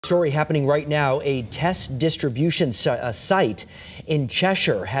Story happening right now. A test distribution site in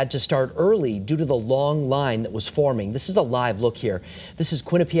Cheshire had to start early due to the long line that was forming. This is a live look here. This is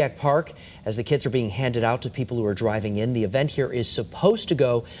Quinnipiac Park as the kits are being handed out to people who are driving in. The event here is supposed to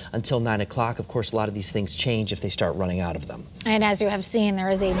go until 9 o'clock. Of course, a lot of these things change if they start running out of them. And as you have seen, there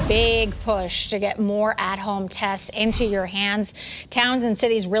is a big push to get more at-home tests into your hands. Towns and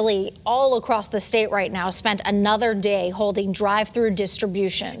cities really all across the state right now spent another day holding drive-through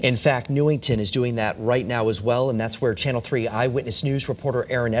distributions. In fact, Newington is doing that right now as well, and that's where Channel 3 Eyewitness News reporter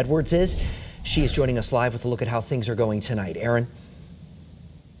Erin Edwards is. She is joining us live with a look at how things are going tonight. Erin?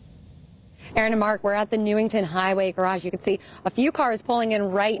 Aaron and Mark, we're at the Newington Highway Garage. You can see a few cars pulling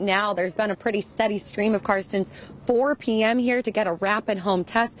in right now. There's been a pretty steady stream of cars since 4 p.m. here to get a rapid home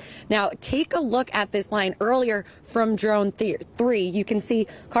test. Now, take a look at this line earlier from Drone 3. You can see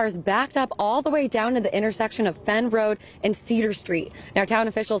cars backed up all the way down to the intersection of Fenn Road and Cedar Street. Now, town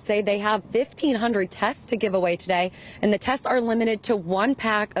officials say they have 1,500 tests to give away today, and the tests are limited to 1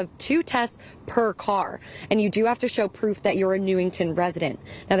 pack of 2 tests per car. And you do have to show proof that you're a Newington resident.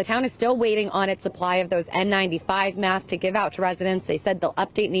 Now, the town is still waiting on its supply of those N95 masks to give out to residents. They said they'll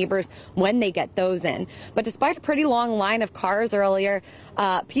update neighbors when they get those in. But despite a pretty long line of cars earlier,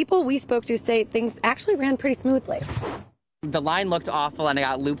 people we spoke to say things actually ran pretty smoothly. The line looked awful and I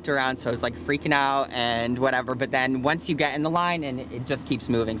got looped around, so I was like freaking out and whatever. But then once you get in the line, and it just keeps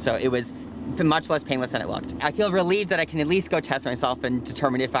moving, so it was much less painless than it looked. I feel relieved that I can at least go test myself and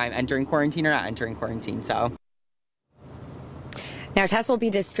determine if I'm entering quarantine or not entering quarantine. So. Now, tests will be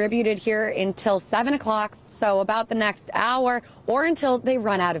distributed here until 7 o'clock, so about the next hour, or until they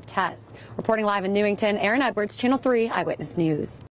run out of tests. Reporting live in Newington, Erin Edwards, Channel 3 Eyewitness News.